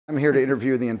I'm here to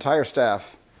interview the entire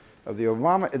staff of the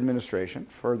Obama administration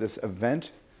for this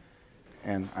event,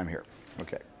 and I'm here.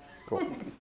 Okay, cool.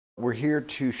 We're here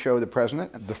to show the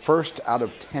president the first out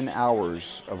of 10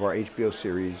 hours of our HBO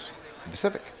series, The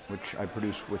Pacific, which I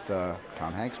produced with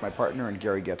Tom Hanks, my partner, and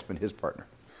Gary Getzman, his partner.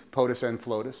 POTUS and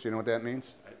FLOTUS, you know what that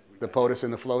means? The POTUS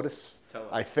and the FLOTUS?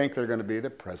 I think they're going to be the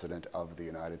President of the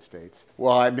United States.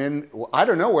 Well, I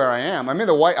don't know where I am. I'm in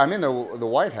the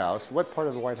White House. What part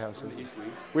of the White House is it?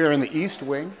 We are in the East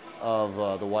Wing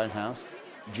of the White House.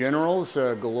 Generals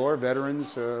galore,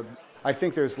 veterans. I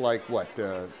think there's like, what,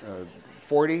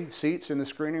 40 seats in the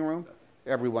screening room?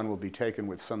 Everyone will be taken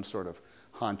with some sort of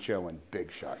honcho and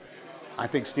big shot. I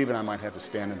think Steve and I might have to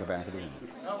stand in the back of the room.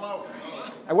 Hello.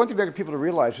 I want the American people to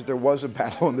realize that there was a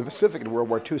battle in the Pacific in World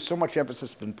War II. So much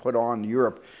emphasis has been put on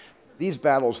Europe. These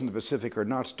battles in the Pacific are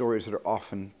not stories that are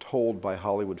often told by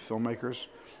Hollywood filmmakers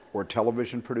or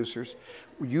television producers.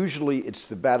 Usually it's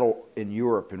the battle in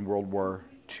Europe in World War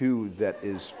II that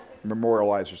is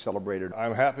memorialized or celebrated.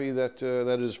 I'm happy that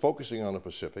that is focusing on the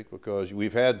Pacific, because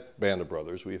we've had Band of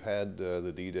Brothers, we've had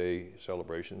the D-Day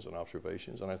celebrations and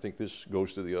observations, and I think this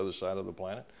goes to the other side of the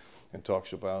planet and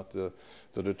talks about the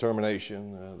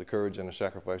determination, the courage, and the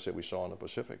sacrifice that we saw in the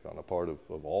Pacific on the part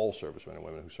of all servicemen and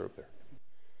women who served there.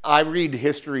 I read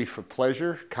history for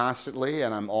pleasure constantly,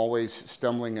 and I'm always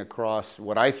stumbling across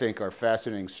what I think are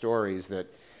fascinating stories that,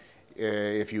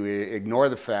 if you ignore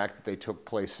the fact that they took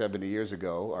place 70 years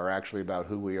ago, are actually about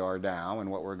who we are now and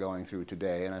what we're going through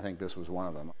today, and I think this was one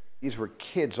of them. These were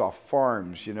kids off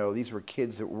farms, you know. These were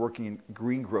kids that were working in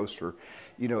greengrocer,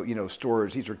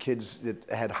 stores. These were kids that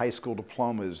had high school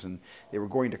diplomas, and they were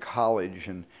going to college,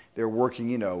 and they were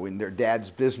working, in their dad's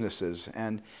businesses.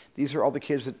 And these are all the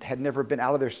kids that had never been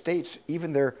out of their states,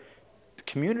 even their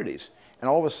communities. And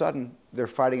all of a sudden, they're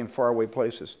fighting in faraway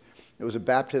places. It was a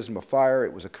baptism of fire.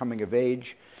 It was a coming of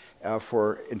age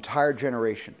for an entire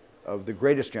generation, of the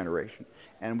greatest generation.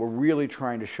 And we're really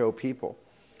trying to show people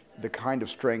the kind of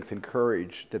strength and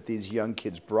courage that these young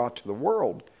kids brought to the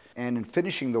world. And in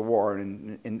finishing the war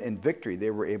and in victory, they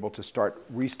were able to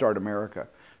restart America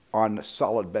on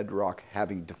solid bedrock,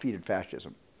 having defeated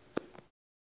fascism.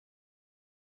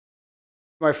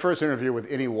 My first interview with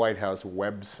any White House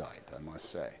website, I must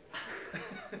say.